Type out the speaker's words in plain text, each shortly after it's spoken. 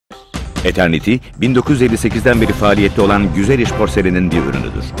Eternity, 1958'den beri faaliyette olan Güzeliş Porselen'in bir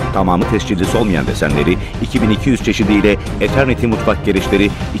ürünüdür. Tamamı tescillisi olmayan desenleri, 2200 çeşidiyle Eternity mutfak gereçleri,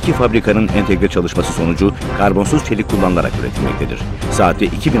 iki fabrikanın entegre çalışması sonucu karbonsuz çelik kullanılarak üretilmektedir. Saatte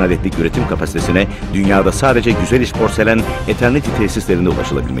 2000 adetlik üretim kapasitesine dünyada sadece Güzeliş Porselen Eternity tesislerinde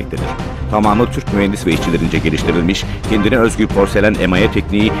ulaşılabilmektedir. Tamamı Türk mühendis ve işçilerince geliştirilmiş, kendine özgü porselen emaye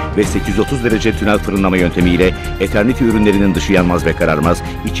tekniği ve 830 derece tünel fırınlama yöntemiyle Eternity ürünlerinin dışı yanmaz ve kararmaz,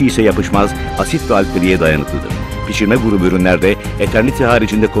 içi ise yapışmaz, asit ve alkaliye dayanıklıdır. Pişirme grubu ürünlerde Eternity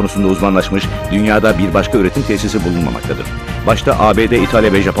haricinde konusunda uzmanlaşmış dünyada bir başka üretim tesisi bulunmamaktadır. Başta ABD,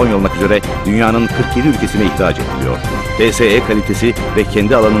 İtalya ve Japonya olmak üzere dünyanın 47 ülkesine ihraç ediliyor. TSE kalitesi ve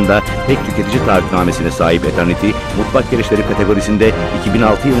kendi alanında tek tüketici taahhütnamesine sahip Eternity, mutfak gereçleri kategorisinde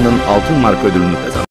 2006 yılının altın marka ödülünü kazandı.